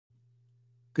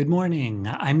Good morning.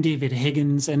 I'm David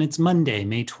Higgins, and it's Monday,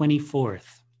 May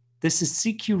 24th. This is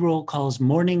CQ Roll Call's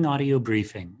morning audio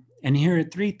briefing, and here are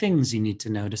three things you need to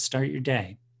know to start your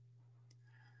day.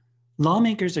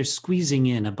 Lawmakers are squeezing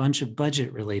in a bunch of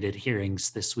budget-related hearings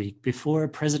this week before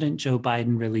President Joe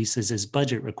Biden releases his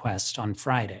budget request on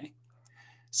Friday.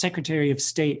 Secretary of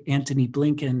State Antony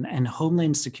Blinken and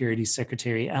Homeland Security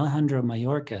Secretary Alejandro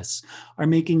Mayorkas are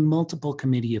making multiple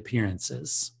committee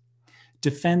appearances.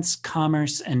 Defense,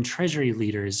 commerce, and Treasury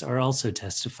leaders are also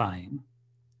testifying.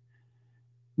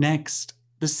 Next,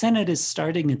 the Senate is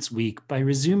starting its week by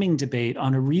resuming debate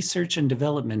on a research and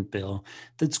development bill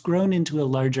that's grown into a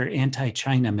larger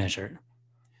anti-China measure.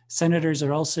 Senators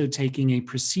are also taking a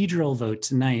procedural vote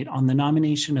tonight on the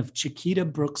nomination of Chiquita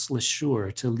Brooks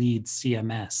LaSure to lead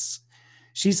CMS.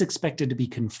 She's expected to be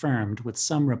confirmed with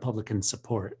some Republican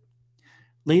support.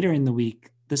 Later in the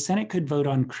week, the Senate could vote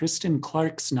on Kristen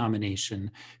Clark's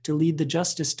nomination to lead the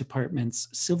Justice Department's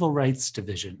Civil Rights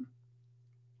Division.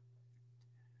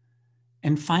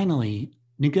 And finally,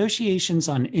 negotiations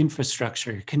on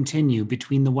infrastructure continue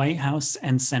between the White House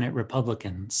and Senate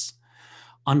Republicans.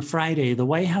 On Friday, the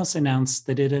White House announced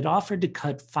that it had offered to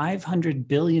cut $500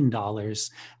 billion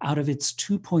out of its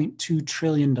 $2.2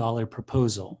 trillion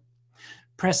proposal.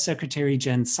 Press Secretary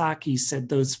Jen Psaki said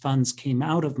those funds came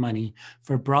out of money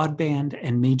for broadband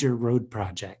and major road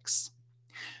projects.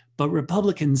 But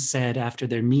Republicans said after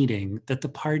their meeting that the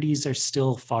parties are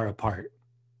still far apart.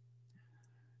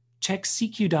 Check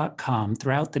CQ.com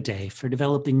throughout the day for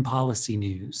developing policy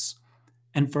news.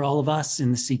 And for all of us in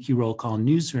the CQ Roll Call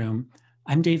newsroom,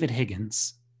 I'm David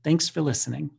Higgins. Thanks for listening.